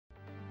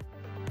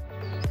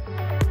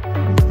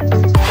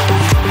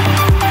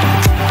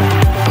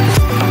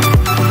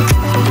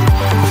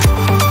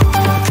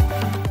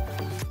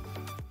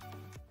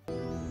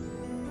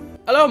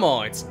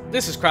Mites,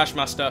 this is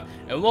Crashmaster,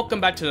 and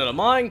welcome back to another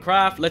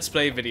Minecraft Let's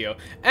Play video.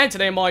 And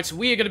today, Mites,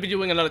 we are going to be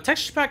doing another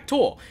texture pack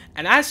tour.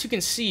 And as you can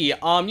see,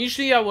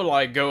 usually I would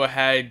like go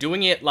ahead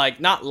doing it like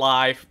not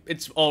live,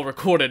 it's all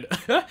recorded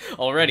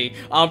already.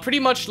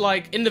 Pretty much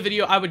like in the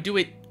video, I would do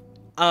it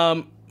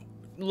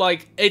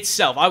like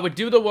itself. I would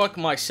do the work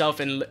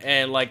myself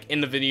and like in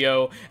the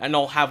video, and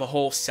I'll have a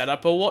whole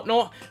setup or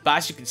whatnot. But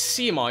as you can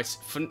see, Mites,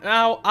 for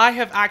now I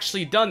have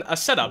actually done a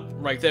setup.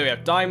 Right there we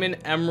have diamond,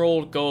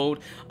 emerald,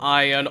 gold,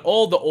 iron,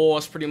 all the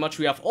ores pretty much.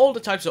 We have all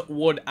the types of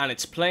wood and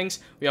its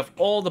planks. We have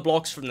all the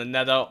blocks from the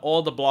nether,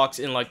 all the blocks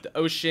in like the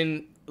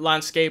ocean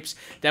landscapes.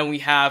 Then we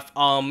have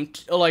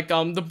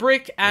the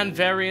brick and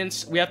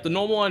variants. We have the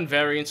normal and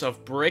variants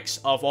of bricks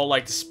of all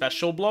like the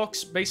special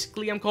blocks,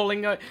 basically I'm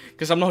calling it,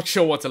 because I'm not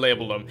sure what to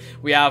label them.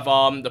 We have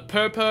the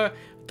purple,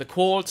 the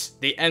quartz,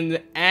 the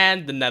end,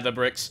 and the nether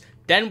bricks.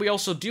 Then we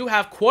also do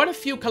have quite a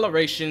few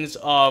colorations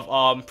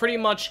of pretty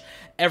much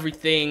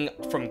everything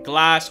from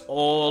glass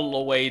all the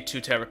way to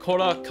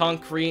terracotta,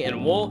 concrete,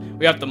 and wool.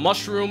 We have the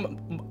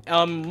mushroom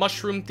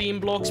theme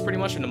blocks pretty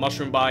much in the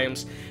mushroom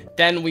biomes.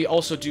 Then we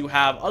also do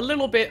have a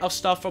little bit of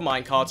stuff for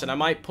minecarts, and I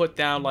might put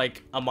down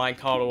like a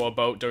minecart or a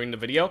boat during the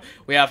video.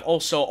 We have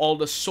also all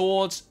the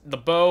swords, the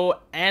bow,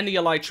 and the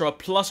elytra,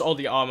 plus all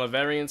the armor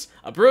variants,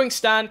 a brewing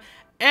stand,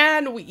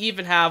 and we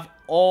even have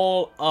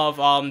all of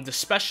the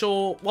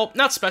special, well,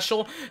 not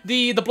special,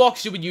 the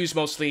blocks you would use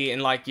mostly in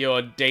like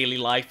your daily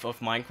life of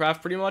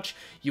Minecraft pretty much.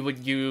 You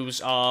would use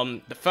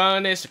the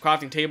furnace, the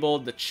crafting table,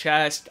 the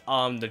chest,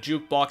 the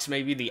jukebox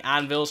maybe, the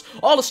anvils,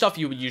 all the stuff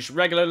you would use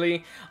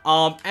regularly.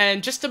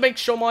 And just to make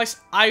sure, Mice,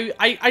 I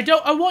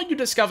want you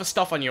to discover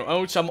stuff on your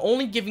own, so I'm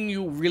only giving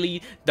you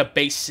really the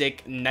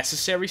basic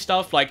necessary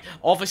stuff. Like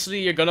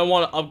obviously you're gonna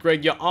want to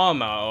upgrade your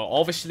armor,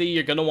 or obviously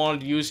you're gonna want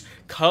to use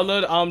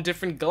colored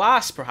different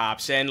glass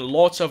perhaps, and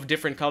lots of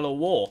different color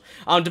wool,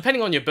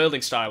 depending on your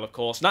building style, of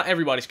course. Not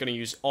everybody's gonna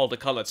use all the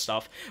colored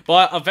stuff,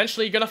 but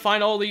eventually you're gonna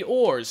find all the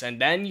ores,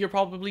 and then you're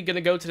probably gonna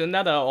go to the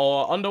nether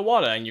or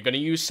underwater, and you're gonna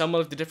use some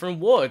of the different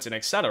woods and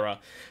etc.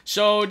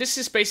 So this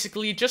is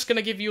basically just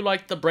gonna give you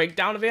like the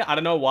breakdown of it. I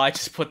don't know why I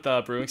just put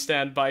the brewing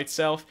stand by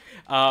itself.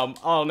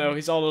 Oh no,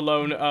 he's all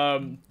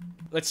alone.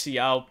 Let's see,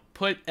 I'll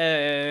put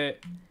I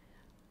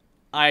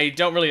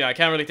can't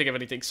really think of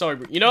anything. Sorry,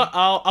 you know what?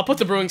 I'll put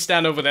the brewing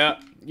stand over there.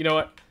 You know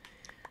what?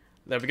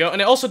 There we go.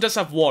 And it also does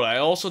have water.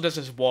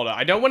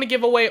 I don't want to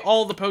give away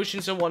all the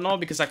potions and whatnot,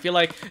 because I feel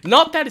like,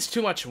 not that it's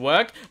too much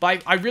work,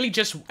 but I really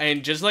just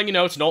letting you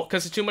know, it's not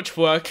because it's too much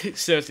work.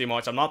 Seriously,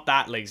 March, I'm not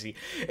that lazy.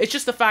 It's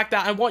just the fact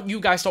that I want you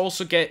guys to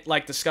also get,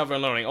 like, discover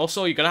and learning.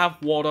 Also, you're gonna have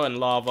water and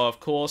lava, of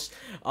course.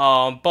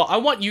 But I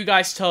want you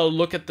guys to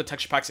look at the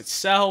texture packs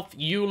itself.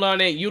 You learn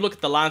it. You look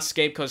at the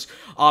landscape, because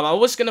I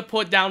was gonna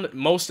put down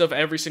most of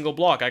every single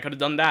block. I could have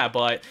done that,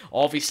 but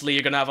obviously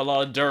you're gonna have a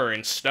lot of dirt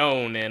and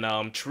stone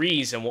and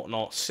trees and whatnot.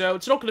 So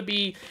it's not going to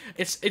be,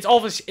 it's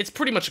obvious, it's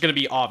pretty much going to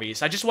be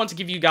obvious. I just want to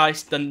give you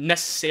guys the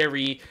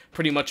necessary,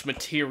 pretty much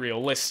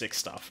materialistic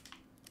stuff.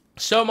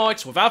 So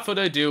much, without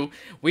further ado,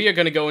 we are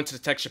going to go into the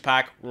texture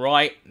pack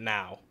right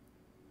now.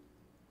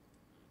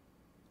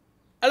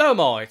 Hello,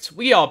 Mites,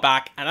 we are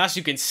back, and as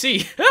you can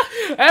see,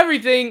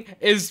 everything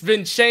has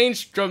been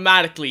changed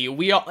dramatically.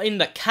 We are in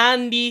the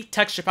candy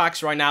texture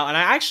packs right now, and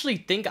I actually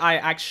think I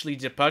actually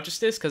did purchase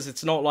this, because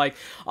it's not like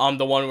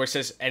the one where it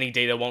says any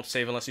data won't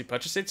save unless you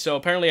purchase it. So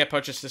apparently I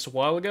purchased this a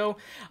while ago.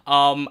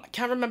 I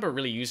can't remember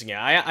really using it.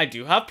 I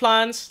do have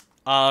plans.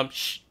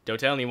 Shh, don't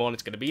tell anyone,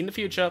 it's gonna be in the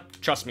future.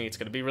 Trust me, it's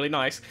gonna be really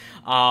nice.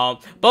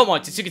 But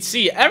Mites, as you can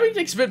see,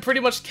 everything's been pretty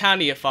much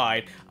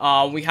candyified.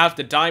 We have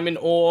the diamond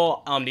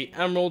ore, the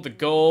emerald, the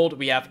gold,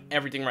 we have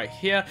everything right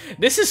here.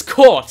 This is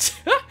quartz.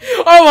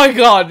 Oh my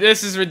god,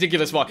 this is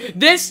ridiculous, Mark.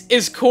 This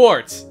is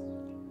quartz.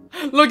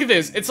 Look at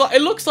this. It's like,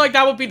 it looks like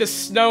that would be the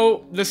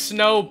snow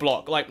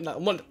block. Like,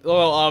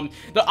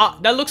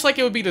 that looks like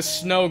it would be the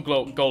snow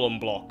golem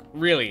block.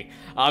 Really.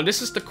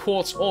 This is the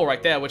quartz ore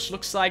right there, which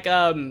looks like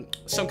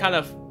some kind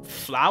of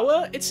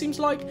flower. It seems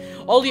like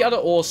all the other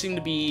ores seem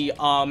to be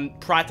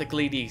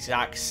practically the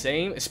exact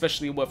same,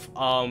 especially with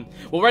well,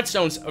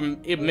 redstone's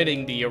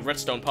emitting the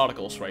redstone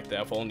particles right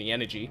there for all the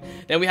energy.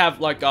 Then we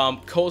have like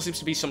coal seems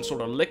to be some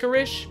sort of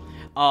licorice.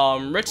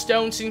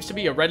 Redstone seems to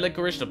be a red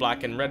licorice, the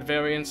black and red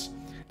variants.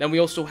 Then we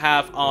also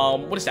have,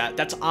 what is that?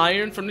 That's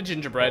iron from the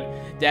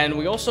gingerbread. Then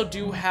we also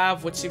do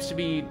have what seems to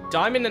be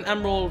diamond and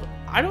emerald.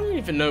 I don't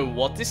even know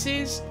what this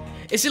is.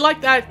 Is it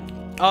like that,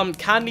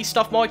 candy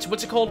stuff, Marks?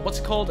 What's it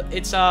called?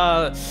 It's,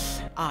 man,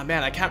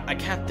 I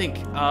can't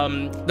think.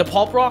 The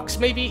pop rocks,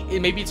 maybe?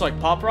 Maybe it's like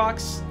pop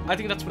rocks. I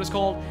think that's what it's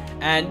called.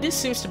 And this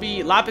seems to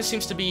be, lapis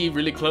seems to be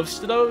really close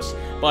to those,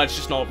 but it's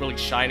just not really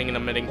shining and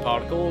emitting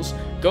particles.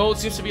 Gold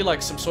seems to be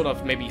like some sort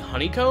of maybe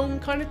honeycomb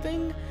kind of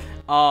thing.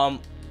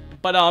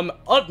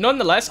 But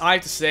nonetheless, I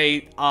have to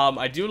say,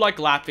 I do like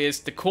Lapis.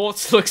 The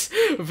quartz looks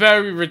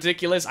very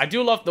ridiculous. I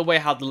do love the way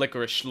how the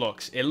licorice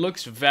looks. It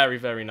looks very,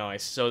 very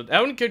nice. So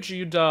I would encourage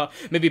you to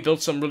maybe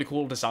build some really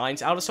cool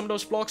designs out of some of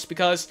those blocks,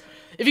 because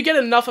if you get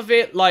enough of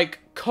it, like,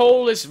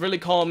 coal is really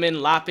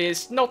common,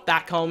 Lapis, not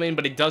that common,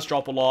 but it does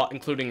drop a lot,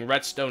 including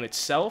redstone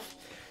itself.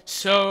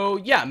 So,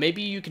 yeah,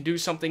 maybe you can do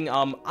something,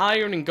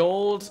 iron and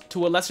gold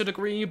to a lesser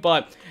degree,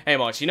 but, hey,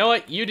 Marks, you know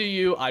what? You do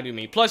you, I do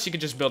me. Plus, you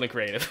can just build in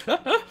creative.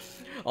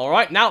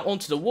 Alright, now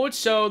onto the wood.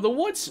 So, the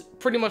woods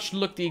pretty much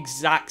look the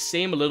exact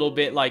same, a little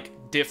bit, like,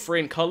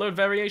 different color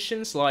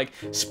variations, like,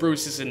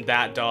 spruce isn't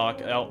that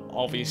dark,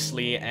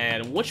 obviously,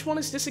 and which one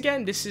is this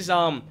again? This is,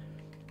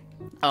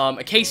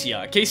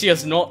 acacia. Acacia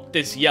is not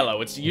this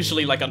yellow, it's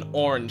usually, like, an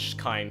orange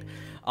kind.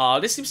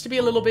 This seems to be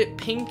a little bit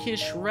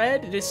pinkish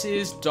red. This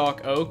is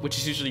dark oak, which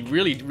is usually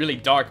really, really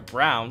dark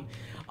brown,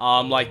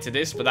 like to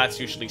this, but that's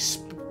usually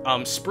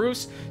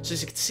spruce. So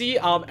as you can see,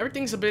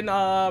 everything's been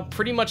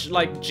pretty much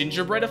like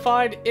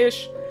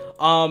gingerbreadified-ish.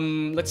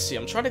 Let's see,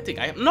 I'm trying to think.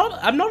 I'm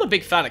not a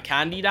big fan of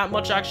candy that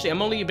much, actually.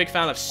 I'm only a big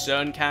fan of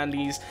certain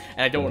candies,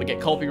 and I don't want to get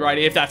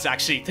copyrighted, if that's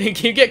actually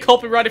thinking you get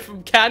copyrighted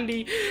from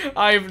candy.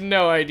 I have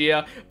no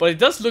idea, but it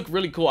does look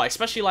really cool. I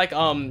especially like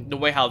the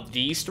way how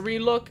these three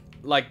look.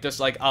 Like this,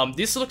 like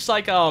this looks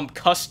like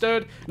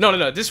custard.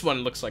 No, this one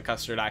looks like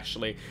custard,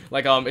 actually.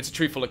 Like it's a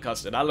tree full of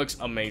custard. That looks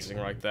amazing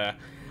right there.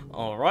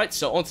 Alright,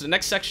 so on to the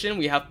next section.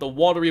 We have the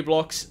watery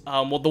blocks,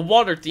 well, the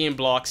water theme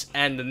blocks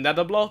and the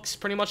nether blocks,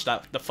 pretty much,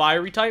 the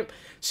fiery type.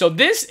 So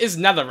this is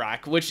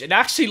netherrack, which it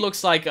actually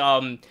looks like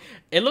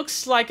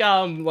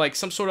like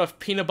some sort of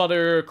peanut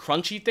butter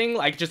crunchy thing,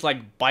 like just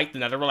like bite the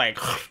nether, like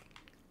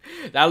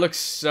that looks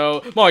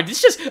so more.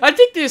 This just, I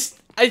think this,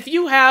 if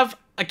you have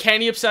a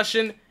candy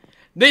obsession,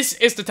 this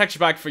is the texture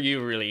pack for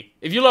you, really.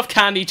 If you love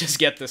candy, just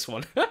get this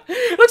one.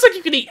 It looks like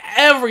you can eat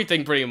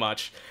everything, pretty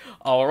much.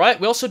 Alright,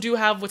 we also do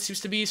have what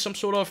seems to be some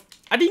sort of,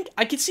 I think,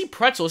 I can see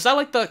pretzel. Is that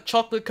like the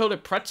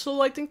chocolate-coated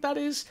pretzel, I think that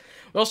is?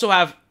 We also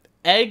have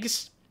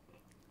eggs,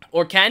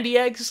 or candy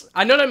eggs.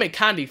 I know they make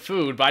candy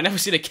food, but I never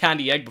seen a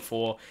candy egg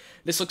before.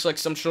 This looks like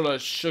some sort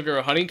of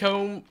sugar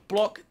honeycomb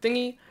block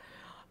thingy.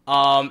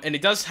 And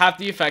it does have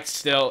the effect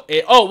still.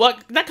 Oh, well,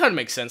 that kind of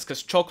makes sense,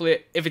 because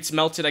chocolate, if it's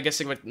melted, I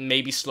guess it would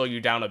maybe slow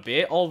you down a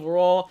bit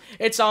overall.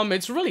 It's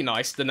really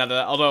nice, the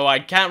nether, although I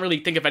can't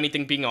really think of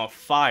anything being on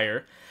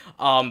fire.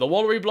 The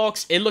watery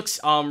blocks, it looks,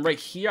 right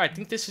here, I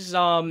think this is,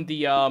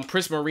 the,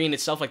 prismarine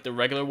itself, like the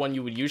regular one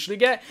you would usually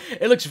get.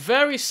 It looks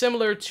very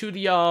similar to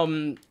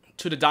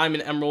the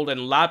diamond, emerald,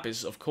 and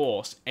lapis, of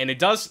course. And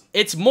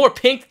it's more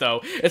pink,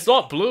 though. It's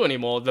not blue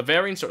anymore. The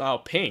variants are now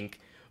pink.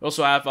 We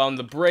also have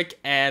the brick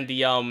and the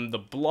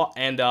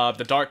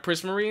dark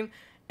prismarine.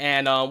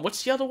 And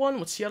what's the other one?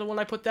 What's the other one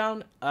I put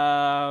down?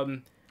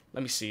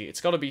 Let me see.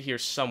 It's got to be here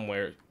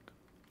somewhere.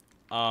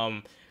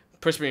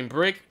 Prismarine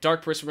brick,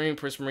 dark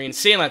prismarine,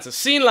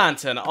 sea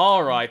lantern.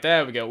 All right,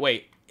 there we go.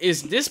 Wait,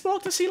 is this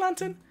block the sea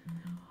lantern?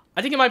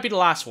 I think it might be the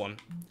last one.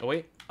 Oh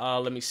wait,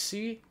 let me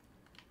see.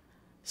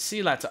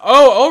 Sea lantern.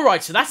 Oh, all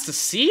right. So that's the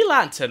sea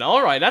lantern.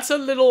 All right, that's a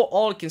little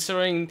odd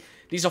considering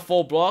these are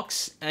 4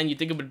 blocks, and you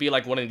think it would be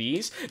like one of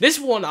these. This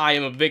one I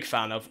am a big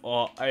fan of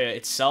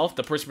itself.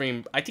 The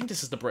prismarine, I think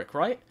this is the brick,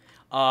 right?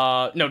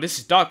 No, this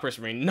is dark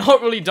prismarine.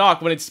 Not really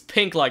dark when it's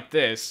pink like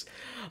this.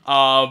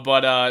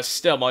 But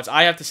still, mods,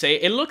 I have to say,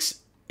 it looks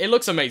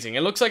amazing.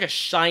 It looks like a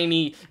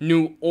shiny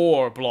new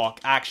ore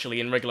block, actually,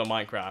 in regular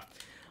Minecraft.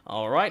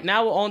 Alright,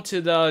 now on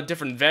to the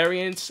different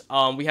variants.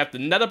 We have the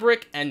nether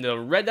brick and the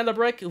red nether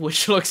brick,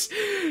 which looks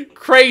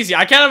crazy.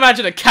 I can't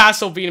imagine a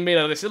castle being made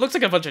out of this. It looks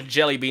like a bunch of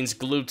jelly beans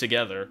glued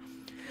together.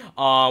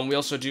 We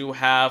also do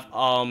have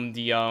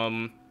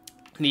the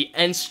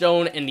end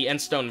stone and the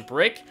end stone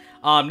brick.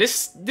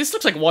 This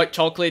looks like white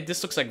chocolate.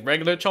 This looks like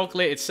regular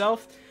chocolate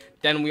itself.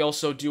 Then we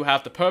also do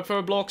have the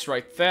purple blocks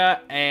right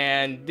there.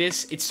 And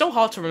this, it's so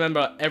hard to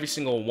remember every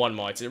single one,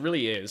 mods. It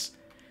really is.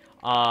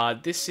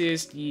 This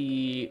is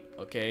the,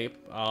 okay,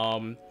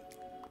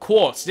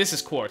 quartz. This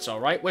is quartz,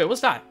 alright? Wait, what's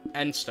that?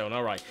 Endstone,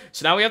 alright.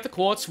 So now we have the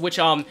quartz, which,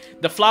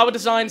 the flower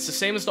design is the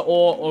same as the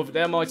ore over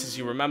there, mods, as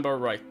you remember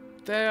right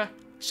there.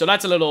 So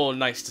that's a little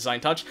nice design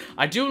touch.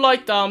 I do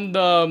like,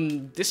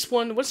 this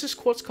one, what's this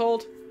quartz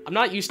called? I'm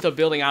not used to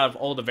building out of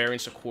all the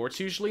variants of quartz,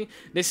 usually.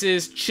 This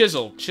is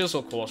chisel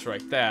quartz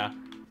right there.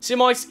 See,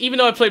 mods, even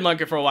though I played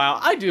Minecraft for a while,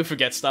 I do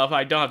forget stuff.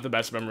 I don't have the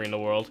best memory in the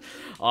world,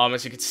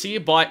 as you can see,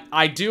 but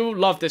I do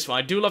love this one.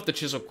 I do love the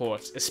chisel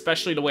quartz,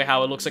 especially the way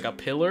how it looks like a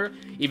pillar,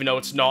 even though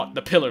it's not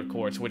the pillar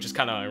quartz, which is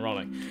kind of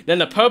ironic. Then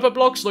the purple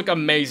blocks look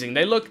amazing.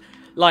 They look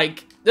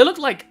like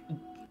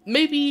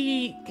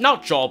maybe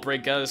not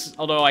jawbreakers,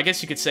 although I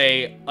guess you could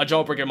say a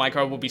jawbreaker in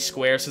Minecraft would be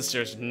square since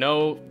there's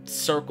no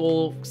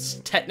circles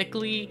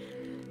technically.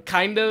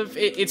 Kind of,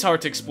 it's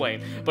hard to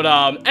explain, but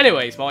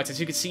anyways, mods, as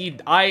you can see,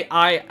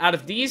 I out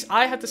of these,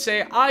 I have to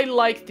say I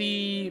like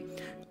the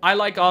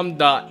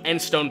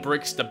endstone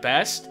bricks the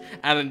best,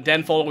 and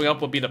then following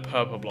up would be the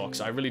purple blocks.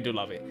 I really do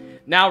love it.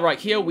 Now right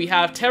here we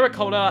have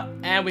terracotta,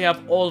 and we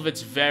have all of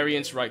its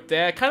variants right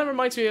there. Kind of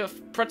reminds me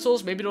of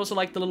pretzels. Maybe those are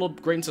like the little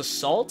grains of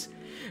salt.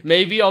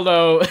 Maybe,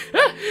 although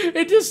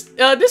it just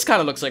this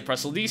kind of looks like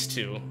pretzel. These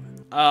two.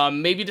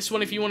 Maybe this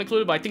one if you want to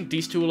include it, but I think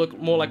these two look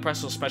more like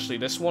pretzel, especially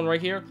this one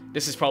right here.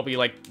 This is probably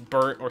like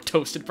burnt or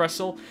toasted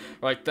pretzel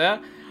right there.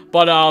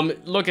 But,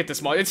 look at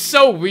this mod. It's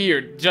so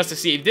weird just to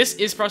see if this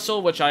is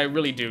pretzel, which I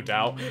really do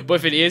doubt. But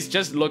if it is,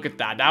 just look at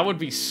that. That would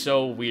be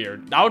so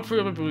weird. That would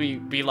probably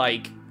be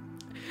like,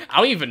 I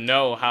don't even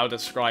know how to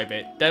describe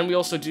it. Then we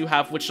also do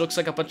have, which looks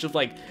like a bunch of,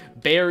 like,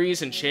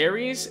 berries and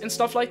cherries and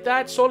stuff like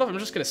that, sort of. I'm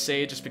just gonna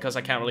say it just because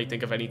I can't really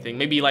think of anything.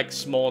 Maybe, like,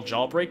 small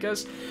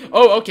jawbreakers.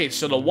 Oh, okay,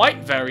 so the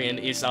white variant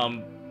is,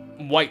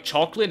 white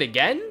chocolate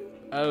again?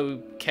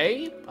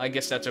 Okay, I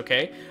guess that's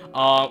okay.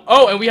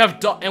 Oh, and we have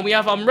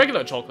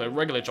regular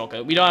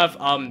chocolate. We don't have,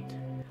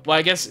 well,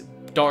 I guess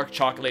dark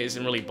chocolate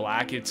isn't really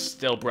black. It's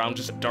still brown,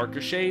 just a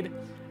darker shade.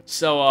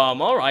 So,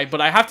 alright,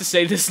 but I have to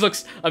say this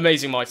looks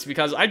amazing, Marks,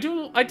 because I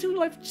do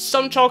like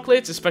some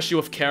chocolates, especially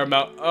with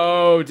caramel.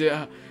 Oh,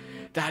 dear.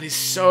 That is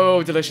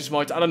so delicious,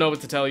 Marks. I don't know what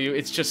to tell you.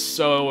 It's just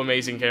so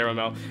amazing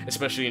caramel,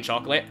 especially in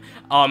chocolate.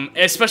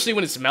 Especially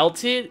when it's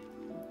melted.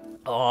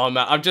 Oh,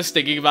 man, I'm just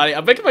thinking about it.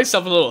 I'm making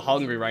myself a little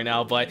hungry right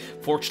now, but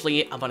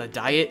fortunately, I'm on a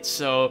diet,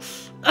 so...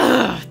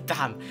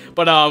 damn.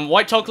 But,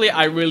 white chocolate,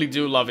 I really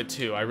do love it,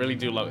 too. I really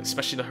do love it,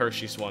 especially the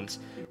Hershey's ones.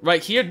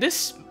 Right here,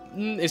 this...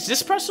 is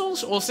this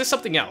pretzels, or is this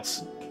something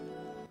else?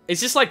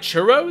 Is this like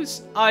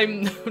churros?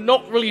 I'm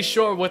not really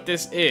sure what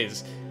this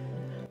is.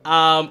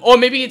 Or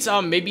maybe it's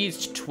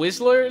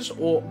Twizzlers,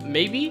 or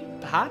maybe,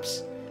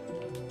 perhaps?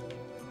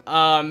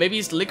 Maybe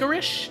it's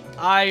licorice?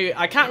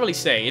 I can't really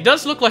say. It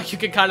does look like you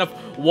can kind of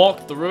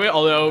walk through it,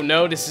 although,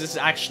 no, this is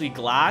actually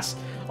glass.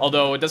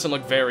 Although, it doesn't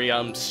look very,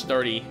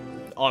 sturdy,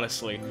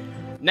 honestly.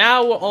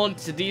 Now, we're on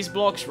to these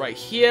blocks right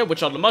here,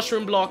 which are the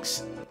mushroom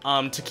blocks.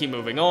 To keep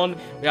moving on,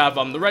 we have,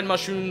 the red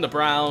mushroom, the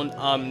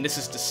brown, this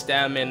is the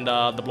stem and,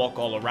 the block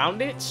all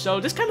around it. So,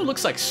 this kind of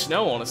looks like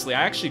snow, honestly.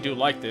 I actually do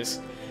like this.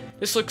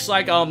 This looks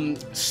like,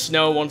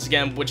 snow, once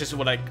again, which is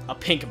with, like, a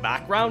pink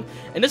background.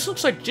 And this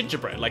looks like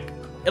gingerbread, like...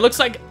 It looks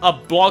like a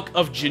block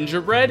of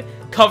gingerbread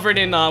covered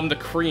in, the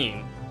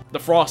cream. The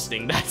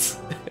frosting, that's...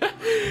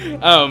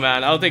 Oh,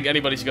 man, I don't think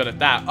anybody's good at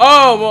that.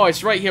 Oh, boy,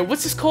 it's right here.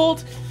 What's this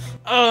called?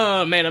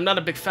 Oh, man, I'm not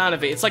a big fan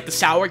of it. It's like the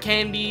sour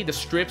candy, the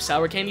strips,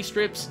 sour candy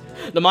strips.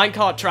 The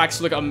minecart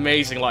tracks look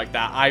amazing like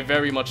that. I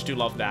very much do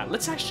love that.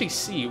 Let's actually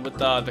see what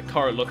the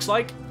cart looks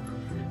like.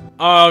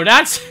 Oh,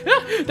 that's...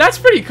 that's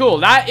pretty cool.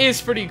 That is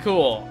pretty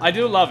cool. I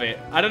do love it.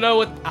 I don't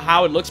know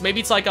how it looks. Maybe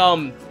it's like,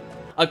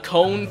 a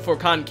cone for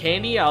cotton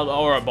candy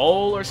or a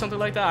bowl or something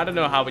like that. I don't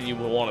know how you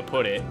would want to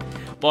put it.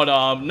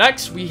 But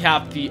next we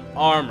have the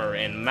armor,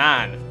 and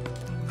man,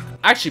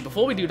 actually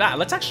before we do that,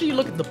 let's actually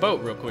look at the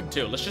boat real quick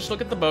too. Let's just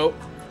look at the boat.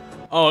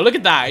 Oh, look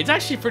at that. It's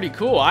actually pretty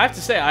cool. I have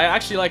to say, I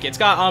actually like it. It's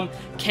got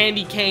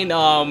candy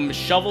cane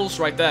shovels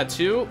right there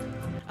too.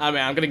 I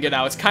mean, I'm gonna get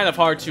out. It's kind of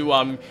hard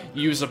to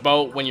use a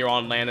boat when you're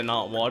on land and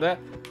not water.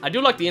 I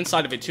do like the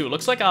inside of it too. It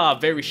looks like a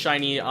very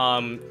shiny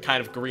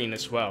kind of green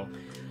as well.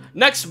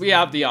 Next, we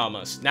have the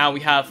armors. Now we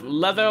have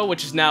leather,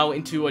 which is now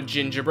into a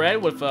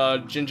gingerbread with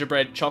a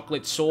gingerbread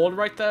chocolate sword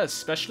right there,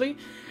 especially.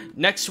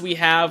 Next, we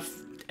have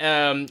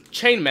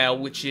chainmail,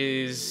 which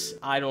is,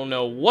 I don't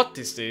know what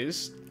this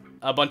is.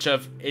 A bunch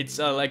of, it's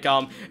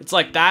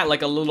like that,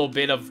 like a little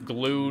bit of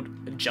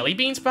glued jelly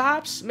beans,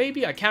 perhaps?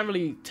 Maybe? I can't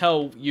really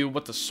tell you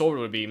what the sword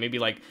would be. Maybe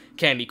like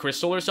candy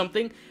crystal or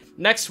something.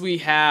 Next, we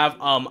have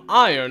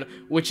iron,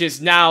 which is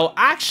now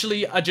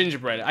actually a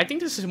gingerbread. I think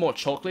this is more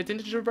chocolate than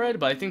gingerbread,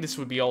 but I think this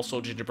would be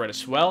also gingerbread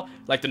as well.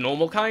 Like the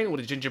normal kind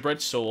with a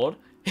gingerbread sword.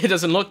 It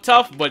doesn't look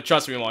tough, but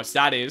trust me, Mars,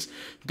 that is.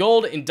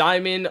 Gold and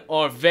diamond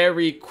are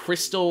very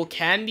crystal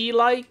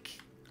candy-like.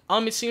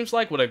 It seems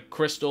like, with a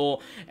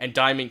crystal and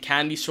diamond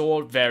candy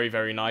sword. Very,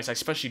 very nice. I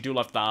especially do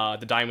love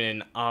the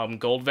diamond and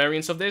gold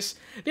variants of this.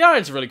 The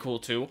iron's really cool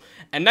too.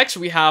 And next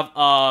we have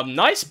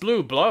nice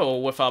blue blow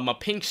with a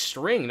pink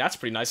string. That's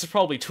pretty nice. It's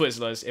probably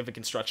Twizzlers if it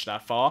can stretch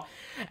that far.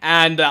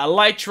 And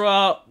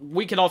Elytra,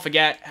 we can all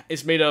forget,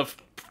 is made of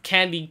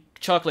candy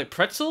chocolate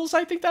pretzels,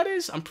 I think that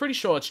is. I'm pretty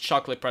sure it's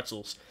chocolate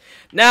pretzels.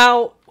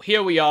 Now,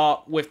 here we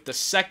are with the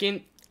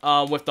second,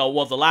 with the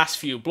last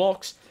few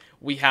blocks.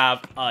 We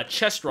have a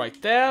chest right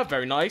there,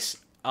 very nice.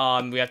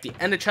 We have the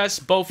ender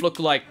chest, both look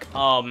like,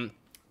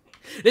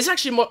 this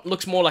actually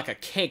looks more like a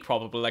cake,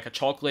 probably, like a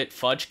chocolate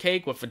fudge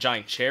cake with a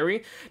giant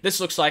cherry. This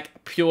looks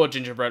like pure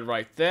gingerbread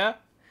right there.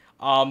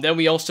 Then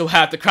we also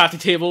have the crafting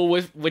table,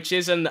 which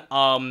is an,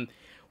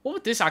 what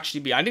would this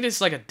actually be? I think this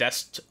is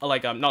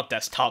like a not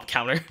desktop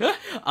counter.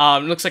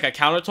 It looks like a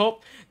countertop.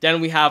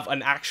 Then we have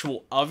an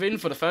actual oven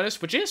for the furnace,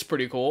 which is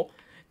pretty cool.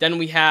 Then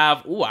we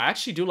have, ooh, I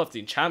actually do love the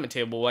enchantment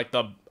table, like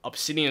the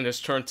obsidian is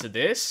turned to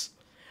this.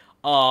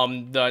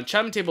 The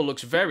enchantment table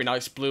looks very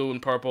nice, blue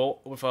and purple,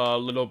 with a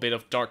little bit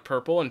of dark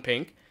purple and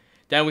pink.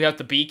 Then we have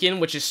the beacon,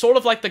 which is sort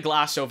of like the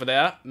glass over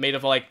there, made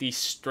of like these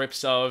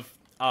strips of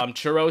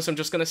churros, I'm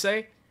just gonna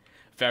say.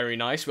 Very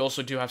nice. We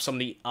also do have some of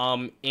the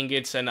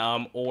ingots and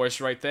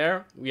ores right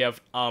there. We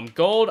have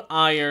gold,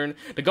 iron.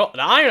 The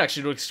iron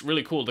actually looks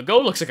really cool. The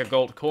gold looks like a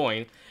gold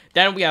coin.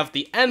 Then we have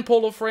the end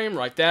polo frame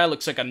right there.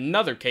 Looks like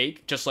another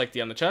cake, just like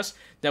the on the chest.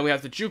 Then we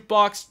have the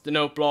jukebox, the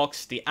note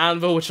blocks, the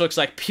anvil, which looks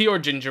like pure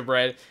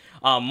gingerbread.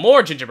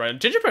 More gingerbread.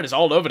 Gingerbread is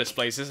all over this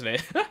place, isn't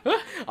it?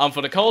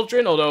 For the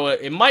cauldron, although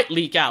it might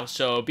leak out,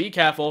 so be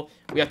careful.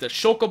 We have the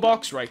shulker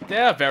box right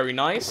there, very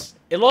nice.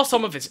 It lost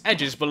some of its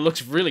edges, but it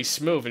looks really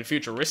smooth and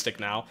futuristic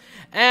now.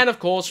 And of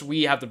course,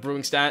 we have the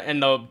brewing stand,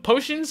 and the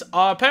potions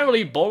are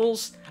apparently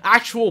bottles,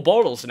 actual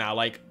bottles now,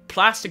 like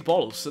plastic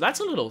bottles. So that's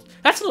a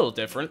little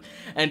different.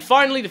 And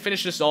finally, to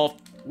finish this off,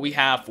 we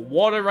have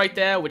water right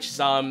there, which is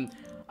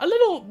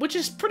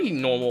pretty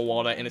normal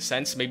water in a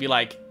sense. Maybe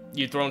like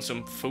you throw in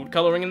some food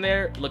coloring in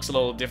there, it looks a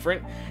little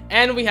different.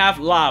 And we have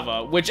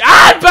lava, which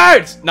it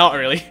burns! Not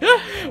really.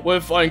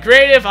 With on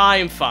creative, I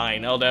am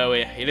fine, although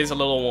it is a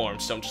little warm,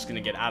 so I'm just gonna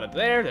get out of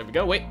there. There we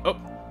go. Wait. Oh.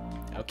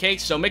 Okay,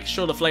 so make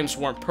sure the flames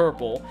weren't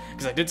purple,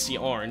 because I did see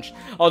orange.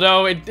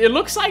 Although it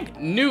looks like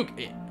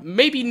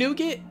maybe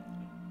nougat.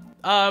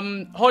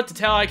 Hard to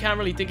tell. I can't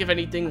really think of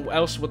anything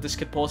else what this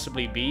could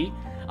possibly be.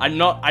 I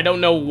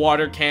don't know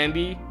water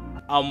candy,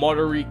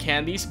 watery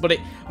candies, but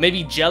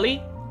maybe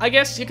jelly, I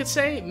guess you could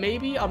say.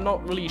 Maybe, I'm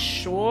not really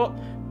sure.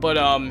 But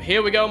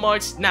here we go,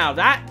 mates. Now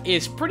that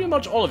is pretty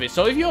much all of it.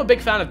 So if you're a big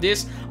fan of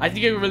this, I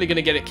think you're really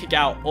gonna get a kick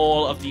out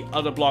all of the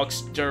other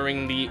blocks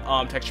during the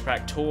texture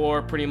pack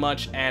tour, pretty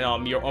much,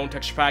 and your own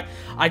texture pack.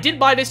 I did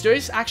buy this. There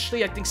is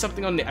actually, I think,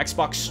 something on the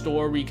Xbox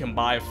store where you can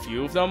buy a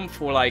few of them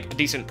for like a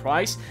decent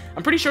price.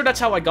 I'm pretty sure that's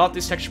how I got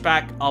this texture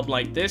pack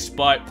like this.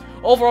 But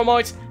overall,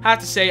 mates, I have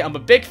to say I'm a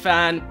big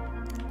fan.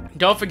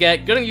 Don't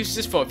forget, gonna use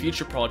this for a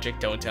future project.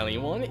 Don't tell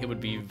anyone. It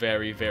would be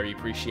very, very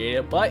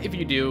appreciated. But if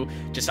you do,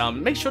 just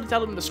make sure to tell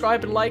them to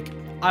subscribe and like.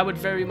 I would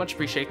very much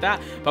appreciate that.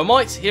 But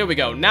mates, here we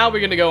go. Now we're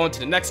gonna go on to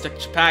the next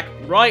texture pack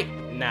right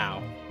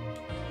now.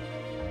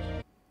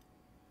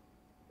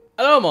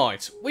 Hello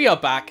mates, we are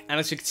back, and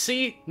as you can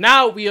see,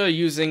 now we are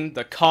using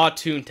the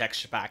cartoon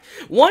texture pack.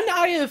 One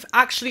I have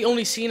actually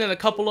only seen in a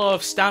couple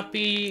of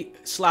Stampy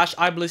 /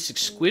 iBallistic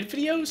Squid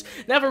videos.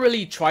 Never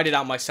really tried it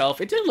out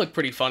myself. It did look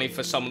pretty funny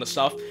for some of the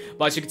stuff,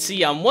 but as you can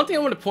see, one thing I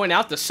want to point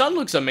out, the sun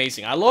looks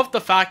amazing. I love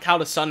the fact how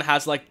the sun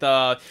has like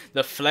the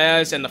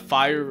flares and the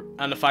fire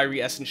and the fiery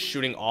essence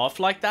shooting off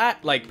like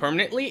that, like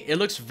permanently. It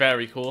looks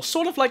very cool,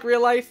 sort of like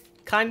real life.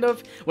 Kind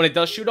of, when it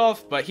does shoot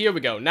off. But here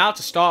we go. Now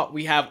to start,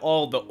 we have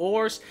all the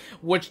ores,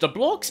 which the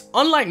blocks,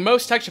 unlike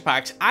most texture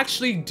packs,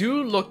 actually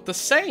do look the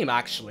same,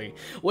 actually.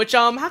 Which,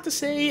 I have to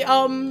say,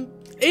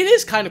 it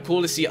is kind of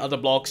cool to see other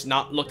blocks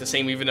not look the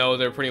same, even though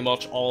they're pretty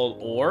much all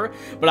ore.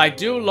 But I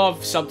do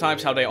love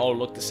sometimes how they all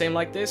look the same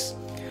like this.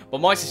 But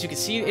mice, as you can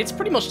see, it's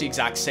pretty much the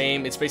exact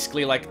same. It's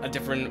basically like a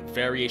different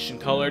variation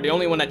color. The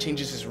only one that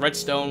changes is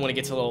redstone when it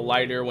gets a little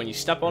lighter when you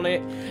step on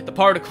it. The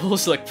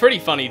particles look pretty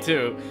funny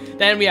too.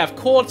 Then we have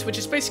quartz, which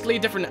is basically a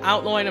different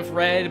outline of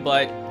red,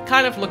 but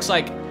kind of looks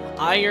like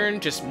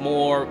iron, just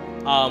more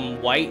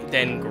white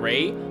than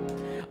gray.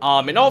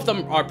 And all of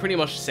them are pretty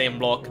much the same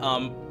block.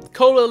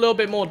 Cola a little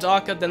bit more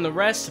darker than the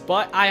rest,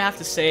 but I have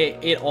to say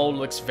it all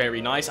looks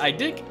very nice. I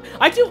do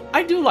like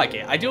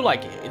it. I do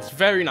like it. It's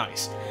very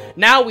nice.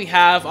 Now we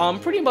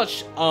have pretty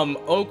much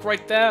oak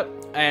right there,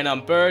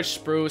 and birch,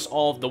 spruce,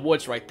 all of the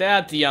woods right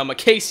there. The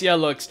acacia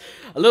looks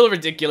a little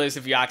ridiculous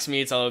if you ask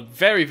me. It's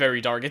very,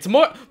 very dark. It's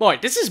more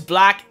this is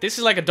black. This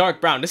is like a dark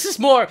brown. This is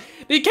more,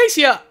 the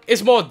acacia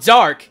is more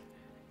dark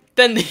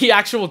than the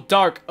actual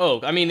dark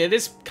oak. I mean, it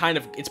is kind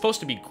of, it's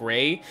supposed to be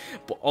gray,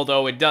 but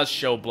although it does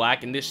show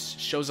black, and this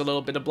shows a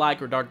little bit of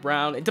black or dark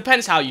brown. It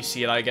depends how you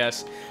see it, I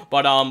guess.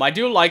 But I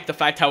do like the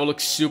fact how it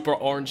looks super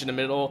orange in the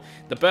middle.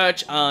 The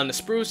birch and the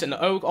spruce and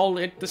the oak all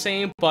look the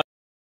same, but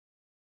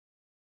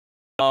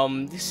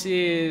this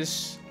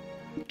is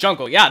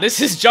jungle. Yeah, this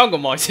is jungle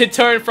moss. It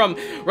turned from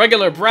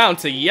regular brown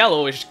to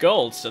yellowish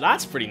gold, so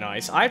that's pretty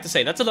nice. I have to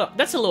say that's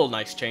a little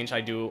nice change. I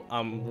do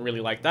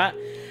really like that.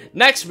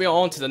 Next, we are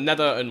on to the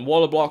nether and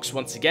water blocks.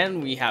 Once again,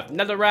 we have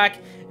netherrack,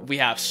 we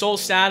have soul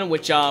sand,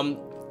 which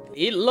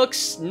it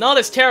looks not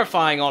as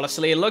terrifying,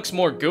 honestly. It looks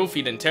more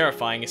goofy than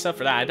terrifying, except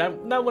for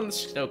that one's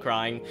still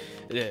crying.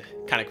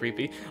 Kind of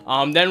creepy.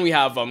 Then we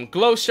have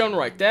glowstone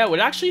right there,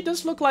 which actually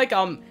does look like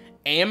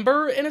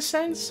amber in a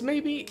sense,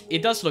 maybe.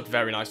 It does look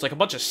very nice, like a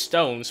bunch of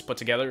stones put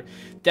together.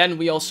 Then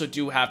we also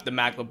do have the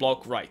magma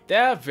block right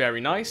there,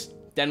 very nice.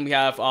 Then we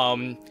have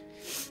oh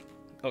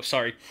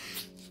sorry,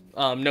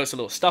 no, it's a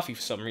little stuffy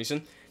for some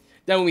reason.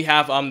 Then we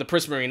have the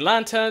prismarine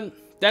lantern.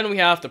 Then we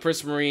have the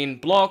prismarine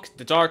block,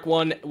 the dark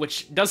one,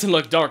 which doesn't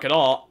look dark at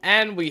all.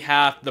 And we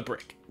have the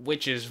brick,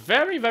 which is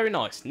very, very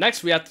nice.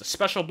 Next, we have the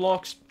special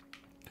blocks.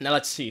 Now,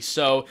 let's see.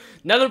 So,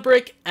 nether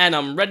brick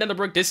and red nether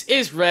brick. This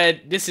is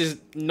red. This is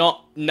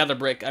not nether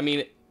brick. I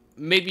mean,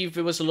 maybe if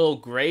it was a little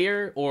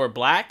grayer or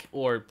black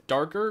or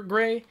darker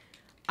gray,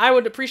 I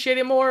would appreciate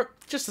it more.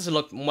 Just doesn't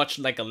look much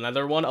like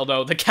another one,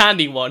 although the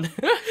candy one.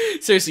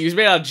 Seriously, it was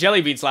made out of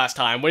jelly beans last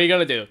time. What are you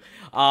gonna do?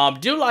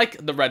 Do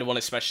like the red one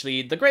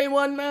especially. The gray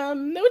one,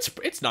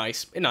 it's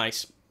nice.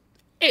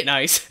 It's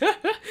nice.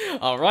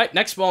 Alright,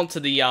 next we're on to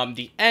the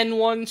end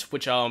ones,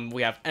 which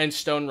we have end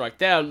stone right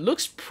there.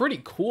 Looks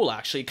pretty cool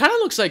actually. Kind of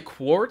looks like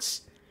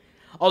quartz.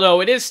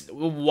 Although it is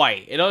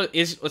white.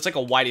 It's like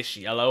a whitish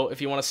yellow,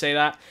 if you want to say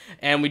that.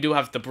 And we do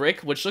have the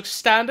brick, which looks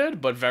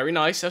standard, but very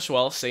nice as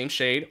well. Same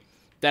shade.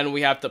 Then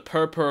we have the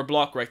purple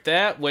block right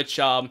there, which,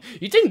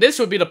 you think this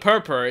would be the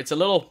purple. It's a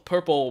little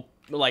purple,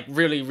 like,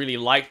 really, really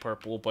light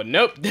purple. But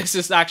nope, this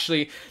is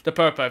actually the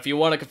purple. If you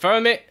want to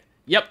confirm it,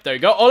 yep, there you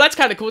go. Oh, that's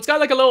kind of cool. It's got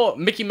like a little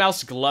Mickey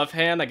Mouse glove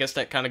hand. I guess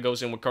that kind of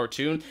goes in with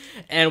cartoon.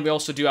 And we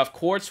also do have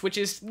quartz, which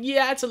is,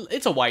 yeah,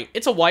 it's a white.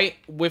 It's a white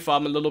with a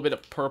little bit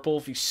of purple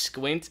if you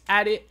squint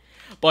at it.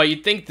 But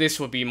you'd think this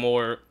would be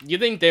more, you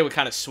think they would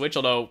kind of switch,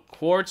 although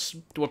quartz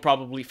would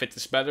probably fit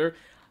this better.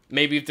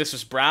 Maybe if this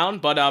was brown,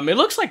 but it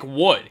looks like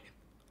wood.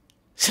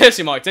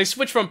 Seriously, Mark, they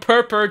switched from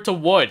purple to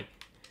wood.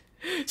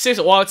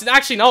 Seriously, well, it's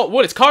actually not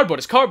wood, it's cardboard.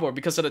 It's cardboard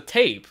because of the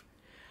tape.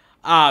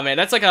 Ah, man,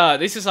 that's like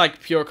this is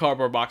like pure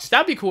cardboard boxes.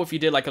 That'd be cool if you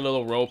did like a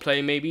little role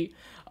play, maybe.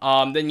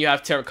 Then you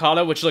have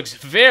terracotta, which looks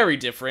very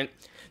different.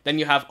 Then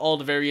you have all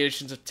the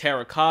variations of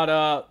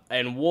terracotta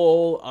and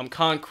wool,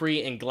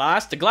 concrete and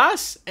glass. The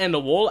glass and the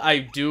wool I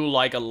do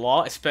like a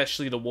lot,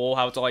 especially the wool,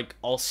 how it's like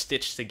all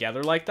stitched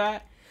together like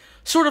that.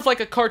 Sort of like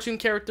a cartoon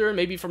character,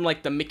 maybe from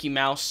like the Mickey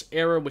Mouse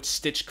era with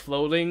stitched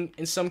clothing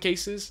in some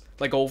cases.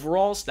 Like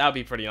overalls, that'd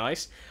be pretty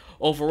nice.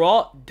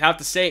 Overall, have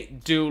to say,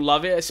 do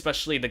love it,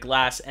 especially the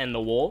glass and the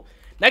wool.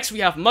 Next, we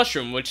have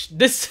mushroom, which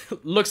this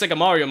looks like a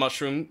Mario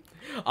mushroom,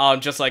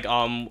 just like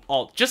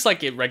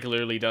it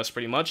regularly does,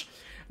 pretty much.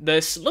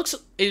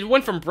 It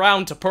went from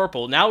brown to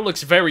purple. Now it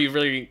looks very,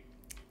 really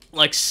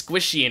like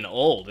squishy and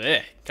old.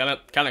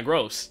 Kind of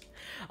gross.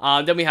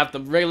 Then we have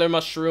the regular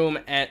mushroom,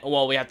 and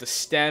well, we have the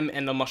stem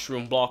and the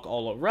mushroom block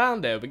all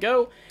around. There we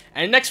go.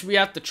 And next we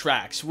have the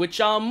tracks, which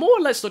more or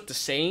less look the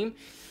same.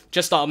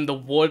 Just the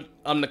wood,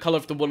 the color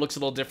of the wood looks a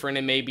little different,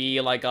 and maybe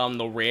like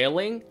the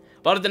railing.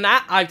 But other than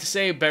that, I have to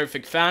say, very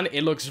big fan.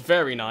 It looks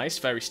very nice,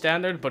 very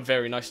standard, but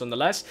very nice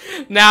nonetheless.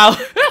 Now,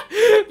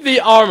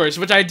 the armors,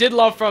 which I did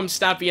love from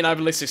Snappy and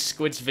Ibelistic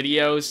Squid's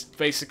videos,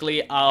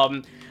 basically.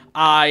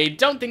 I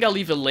don't think I'll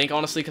leave a link,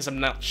 honestly, because I'm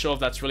not sure if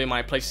that's really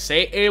my place to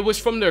say. It was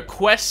from their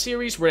Quest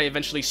series, where they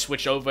eventually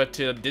switched over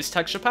to this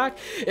texture pack.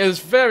 It was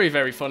very,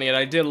 very funny, and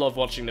I did love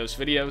watching those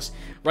videos.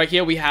 Right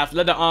here, we have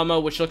leather armor,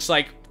 which looks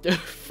like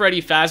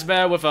Freddy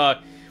Fazbear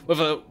with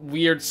a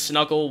weird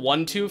Snuggle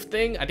One-Tooth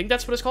thing. I think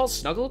that's what it's called,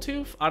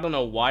 Snuggletooth? I don't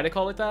know why they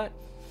call it that.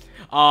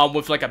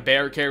 With like a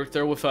bear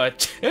character with a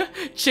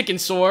chicken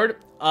sword.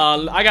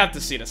 I got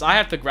to see this. I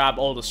have to grab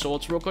all the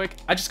swords real quick.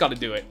 I just gotta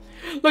do it.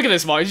 Look at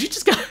this, Mars. You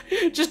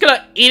just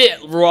gonna eat it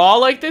raw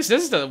like this?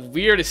 This is the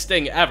weirdest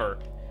thing ever.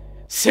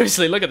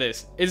 Seriously, look at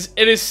this.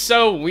 It is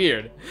so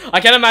weird. I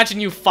can't imagine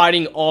you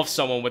fighting off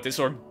someone with this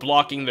or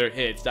blocking their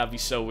hits. That'd be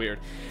so weird.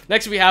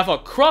 Next, we have a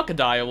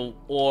crocodile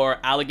or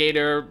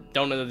alligator.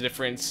 Don't know the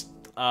difference,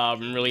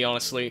 really,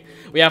 honestly.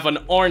 We have an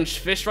orange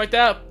fish right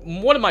there.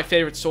 One of my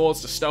favorite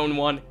swords, the stone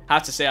one.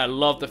 Have to say, I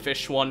love the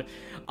fish one.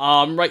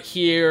 Right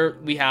here,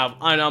 we have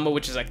iron armor,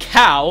 which is a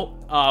cow,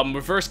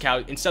 reverse cow.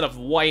 Instead of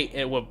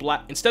white with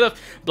black, instead of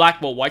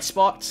black with white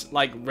spots,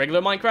 like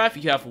regular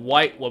Minecraft, you have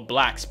white with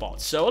black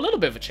spots. So a little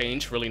bit of a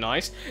change, really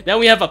nice. Then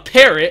we have a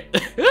parrot.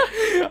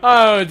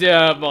 Oh,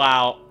 dear,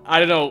 wow. I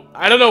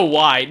don't know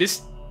why.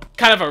 This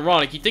kind of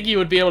ironic. You think you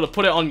would be able to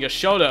put it on your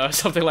shoulder or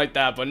something like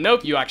that, but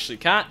nope, you actually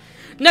can't.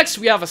 Next,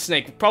 we have a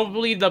snake.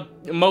 Probably the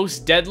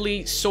most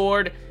deadly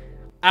sword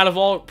out of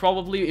all,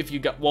 probably, if you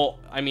got, well,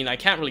 I mean, I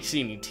can't really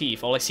see any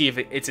teeth. All I see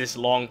it's his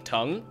long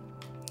tongue.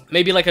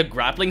 Maybe like a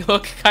grappling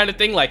hook kind of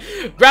thing, like,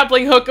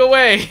 grappling hook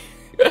away!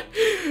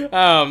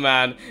 Oh,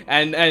 man.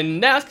 And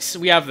next,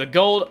 we have the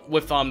gold,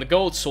 with, the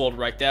gold sword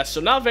right there.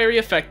 So not very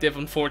effective,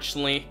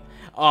 unfortunately.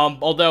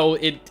 Although,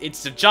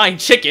 it's a giant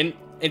chicken.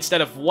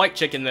 Instead of white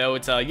chicken, though,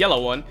 it's a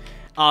yellow one.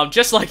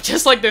 Just like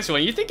this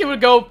one. You think it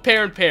would go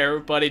pair and pair,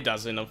 but it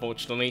doesn't,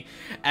 unfortunately.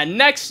 And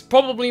next,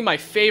 probably my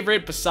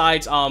favorite,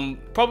 besides,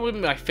 probably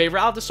my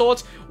favorite out of the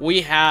swords,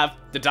 we have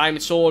the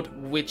diamond sword,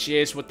 which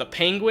is with the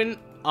penguin,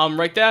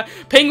 right there.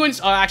 Penguins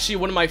are actually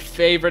one of my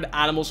favorite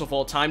animals of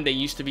all time. They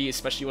used to be,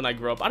 especially when I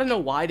grew up. I don't know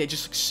why, they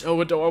just look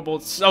so adorable,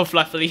 so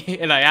fluffy.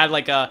 And I had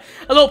like a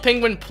little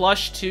penguin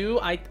plush too.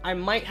 I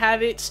might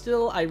have it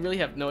still. I really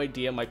have no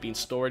idea. It might be in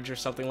storage or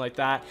something like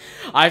that.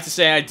 I have to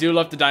say, I do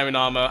love the diamond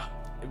armor.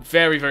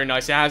 Very, very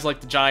nice. It has like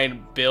the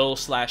giant bill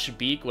slash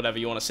beak, whatever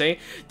you want to say.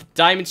 The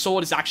diamond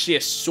sword is actually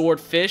a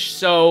swordfish,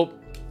 so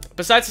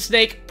besides the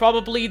snake,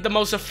 probably the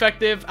most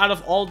effective out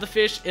of all the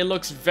fish. It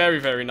looks very,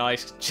 very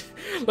nice.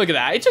 Look at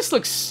that. It just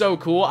looks so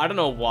cool. I don't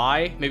know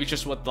why. Maybe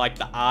just with like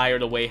the eye or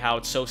the way how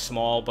it's so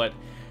small, but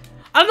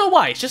I don't know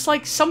why. It's just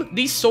like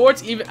these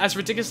swords, even as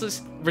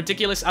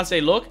ridiculous as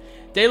they look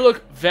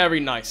very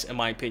nice in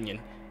my opinion.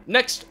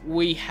 Next,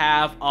 we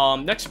have,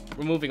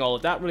 removing all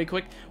of that really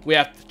quick, we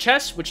have the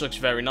chest, which looks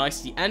very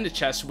nice. The end of the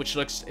chest, which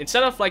looks,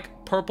 instead of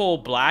like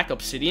purple-black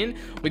obsidian,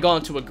 we go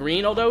into a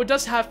green, although it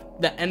does have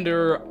the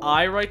ender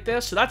eye right there,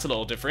 so that's a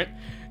little different.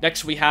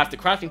 Next, we have the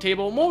crafting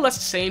table, more or less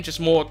the same, just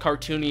more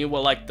cartoony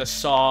with like the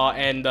saw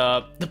and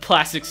the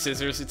plastic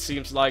scissors, it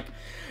seems like.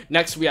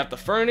 Next, we have the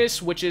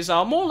furnace, which is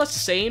more or less the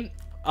same,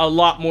 a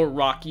lot more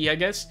rocky, I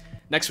guess.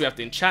 Next, we have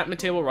the enchantment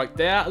table right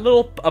there.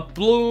 A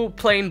blue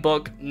plain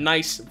book.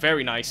 Nice,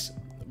 very nice.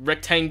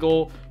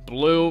 Rectangle,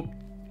 blue.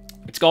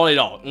 It's got it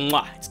all.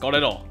 Mwah, it's got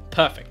it all.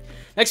 Perfect.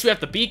 Next, we have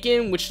the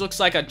beacon, which looks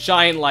like a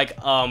giant,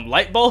 like,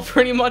 light bulb,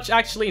 pretty much,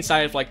 actually,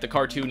 inside of, like, the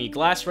cartoony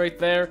glass right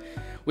there.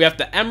 We have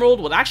the emerald,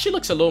 what actually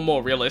looks a little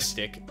more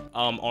realistic,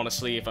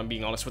 honestly, if I'm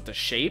being honest with the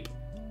shape.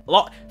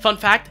 Fun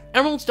fact,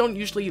 emeralds don't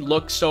usually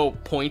look so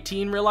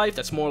pointy in real life.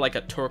 That's more like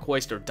a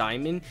turquoise or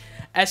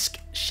diamond-esque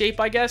shape,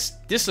 I guess.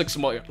 This looks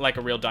more like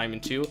a real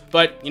diamond too.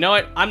 But you know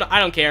what? I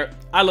don't care.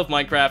 I love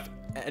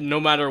Minecraft, no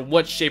matter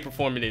what shape or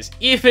form it is.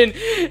 Even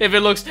if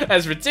it looks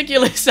as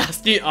ridiculous as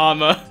the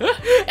armor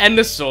and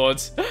the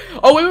swords.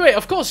 Oh, wait.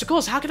 Of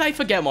course. How could I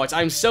forget, mods?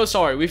 I'm so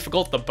sorry. We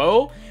forgot the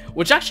bow,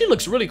 which actually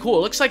looks really cool.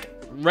 It looks like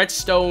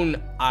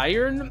redstone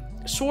iron,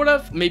 sort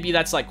of. Maybe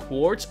that's like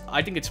quartz.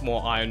 I think it's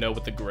more iron though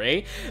with the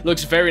gray.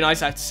 Looks very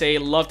nice, I have to say.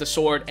 Love the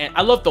sword, and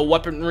I love the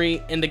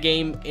weaponry in the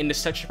game. In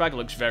this texture pack, it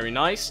looks very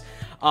nice.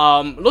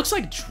 Looks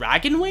like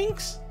dragon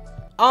wings.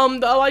 The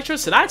elytra,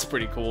 so that's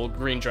pretty cool.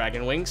 Green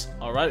dragon wings.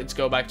 Alright, let's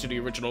go back to the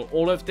original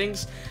order of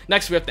things.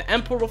 Next, we have the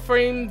emperor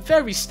frame.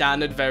 Very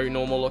standard, very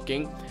normal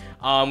looking.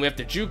 We have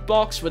the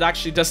jukebox, which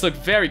actually does look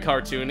very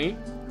cartoony.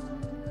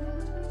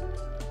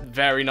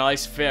 Very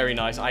nice, very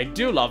nice. I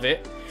do love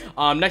it.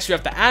 Next, we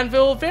have the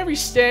anvil. Very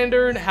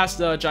standard. Has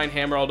the giant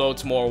hammer, although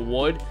it's more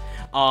wood.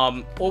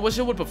 Or was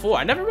it wood before?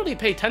 I never really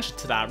paid attention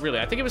to that, really.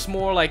 I think it was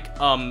more like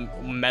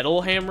metal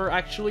hammer,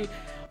 actually.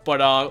 But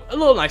a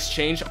little nice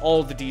change.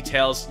 All the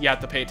details you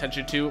have to pay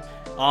attention to.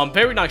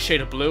 Very nice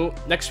shade of blue.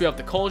 Next, we have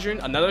the cauldron.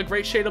 Another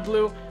great shade of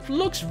blue.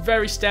 Looks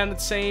very standard,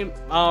 same.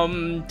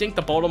 Think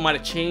the bottom might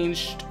have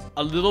changed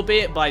a little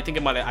bit, but I think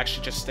it might have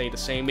actually just stayed the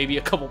same. Maybe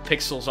a couple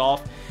pixels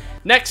off.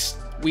 Next,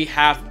 we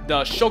have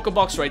the shulker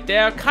box right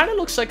there. Kind of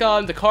looks like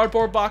the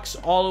cardboard box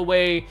all the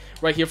way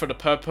right here for the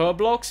purple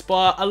blocks,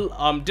 but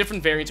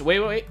different variants.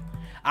 Wait.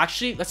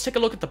 Actually, let's take a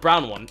look at the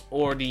brown one,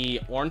 or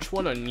the orange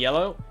one, and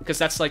yellow, because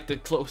that's like the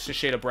closest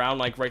shade of brown,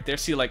 like right there.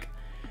 See, like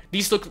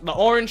these look. The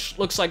orange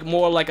looks like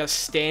more like a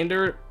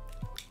standard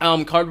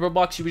cardboard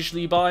box you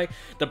usually buy.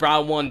 The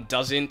brown one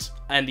doesn't,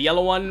 and the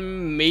yellow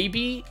one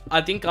maybe. I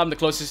think the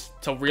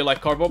closest to real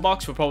life cardboard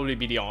box would probably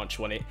be the orange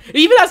one. It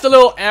even has the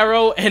little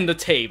arrow and the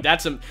tape.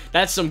 That's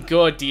some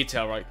good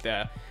detail right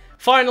there.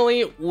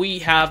 Finally, we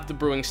have the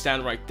brewing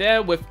stand right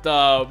there with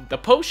the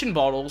potion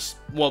bottles.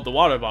 Well, the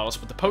water bottles,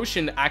 but the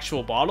potion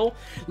actual bottle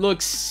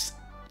looks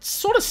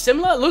sort of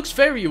similar. It looks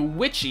very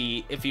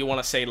witchy, if you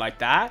want to say like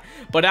that,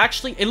 but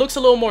actually it looks a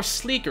little more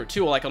sleeker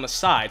too, like on the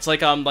sides,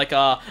 like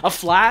a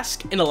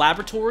flask in a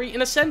laboratory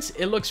in a sense.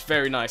 It looks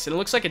very nice, and it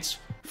looks like it's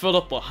filled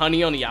up with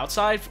honey on the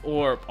outside,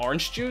 or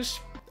orange juice,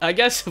 I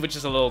guess, which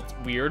is a little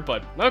weird,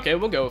 but okay,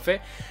 we'll go with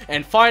it.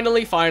 And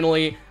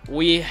finally,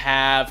 we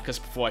have, because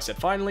before I said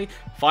finally,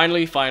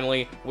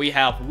 we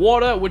have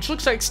water, which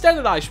looks like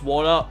standardized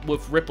water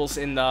with ripples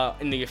in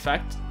the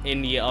effect,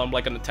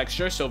 like on the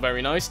texture, so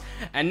very nice.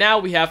 And now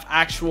we have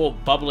actual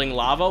bubbling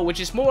lava, which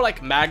is more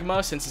like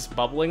magma since it's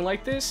bubbling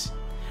like this.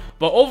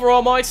 But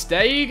overall, mates,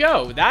 there you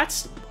go.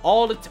 That's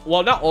all the,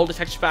 well, not all the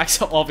texture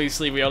packs,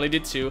 obviously, we only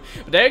did 2.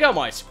 But there you go,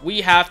 mates.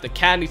 We have the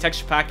candy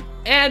texture pack,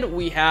 and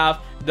we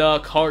have the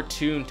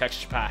cartoon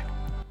texture pack.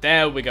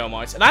 There we go,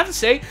 mates. And I have to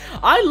say,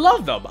 I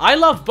love them. I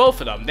love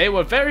both of them. They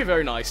were very,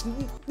 very nice.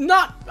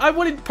 I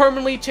wouldn't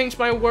permanently change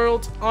my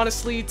world,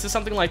 honestly, to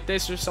something like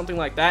this or something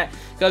like that,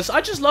 because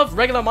I just love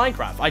regular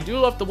Minecraft. I do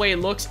love the way it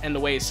looks and the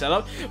way it's set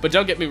up, but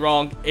don't get me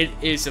wrong, it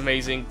is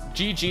amazing.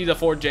 GG the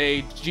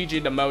 4J,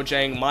 GG the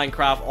Mojang,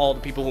 Minecraft, all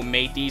the people who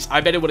made these. I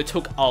bet it would have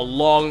took a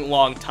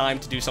long time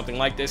to do something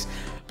like this.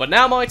 But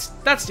now, mates,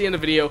 that's the end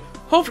of the video.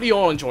 Hopefully you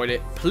all enjoyed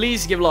it.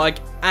 Please give a like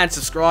and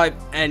subscribe.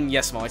 And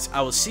yes, mates,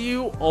 I will see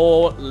you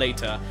all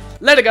later.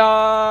 Later,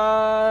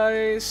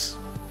 guys!